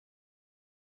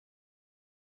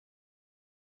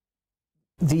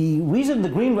The reason the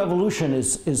Green Revolution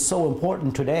is so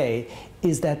important today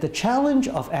is that the challenge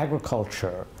of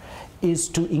agriculture is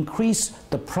to increase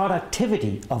the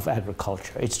productivity of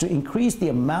agriculture. It's to increase the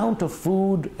amount of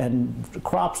food and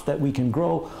crops that we can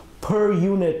grow per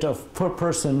unit of per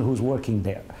person who's working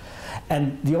there.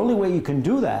 And the only way you can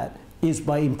do that is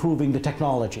by improving the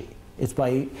technology. It's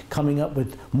by coming up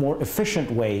with more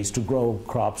efficient ways to grow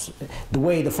crops, the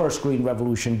way the first Green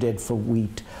Revolution did for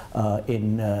wheat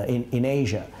in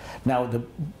Asia. Now, the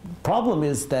problem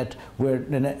is that we're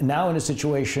now in a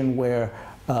situation where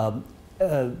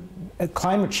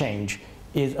climate change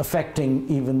is affecting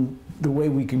even the way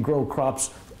we can grow crops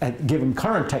given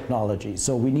current technology.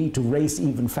 So we need to race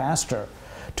even faster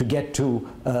to get to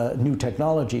new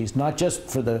technologies, not just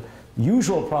for the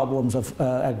usual problems of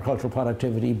agricultural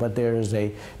productivity, but there is a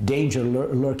danger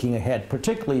lurking ahead,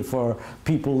 particularly for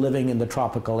people living in the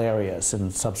tropical areas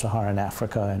in sub-Saharan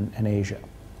Africa and Asia.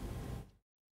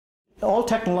 All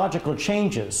technological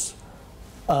changes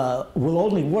will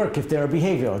only work if there are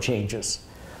behavioral changes.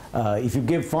 If you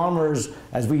give farmers,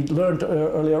 as we learned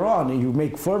earlier on, you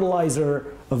make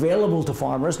fertilizer available to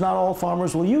farmers, not all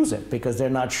farmers will use it because they're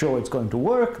not sure it's going to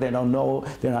work, they don't know,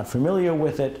 they're not familiar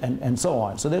with it, and so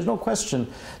on. So there's no question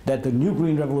that the new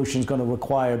Green Revolution is going to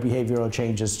require behavioral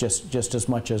changes just as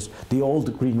much as the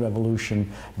old Green Revolution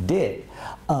did.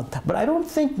 But I don't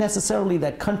think necessarily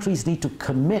that countries need to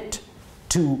commit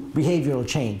to behavioral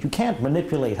change. You can't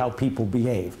manipulate how people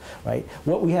behave, right?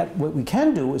 What we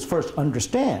can do is first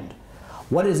understand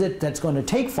what is it that's going to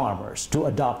take farmers to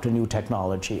adopt a new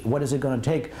technology? What is it going to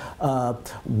take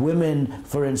women,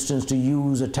 for instance, to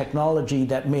use a technology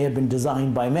that may have been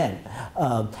designed by men?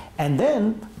 And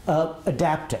then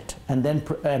adapt it, and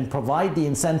then provide the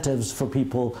incentives for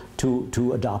people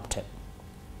to adopt it.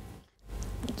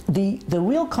 The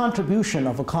real contribution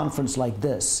of a conference like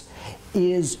this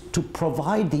is to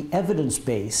provide the evidence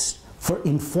base for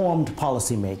informed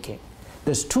policymaking.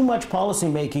 There's too much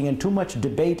policymaking and too much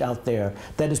debate out there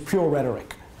that is pure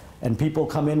rhetoric. And people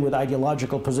come in with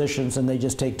ideological positions and they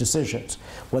just take decisions.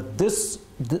 What this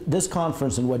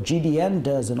conference and what GDN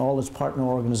does and all its partner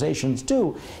organizations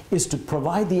do is to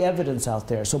provide the evidence out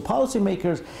there. So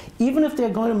policymakers, even if they're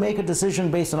going to make a decision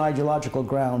based on ideological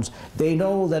grounds, they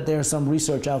know that there's some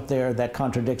research out there that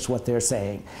contradicts what they're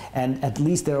saying. And at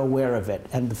least they're aware of it.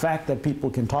 And the fact that people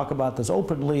can talk about this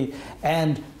openly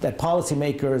and that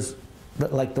policymakers,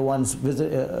 like the ones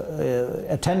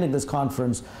attending this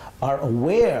conference, are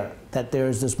aware that there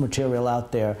is this material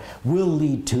out there will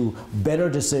lead to better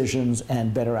decisions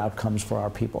and better outcomes for our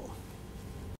people.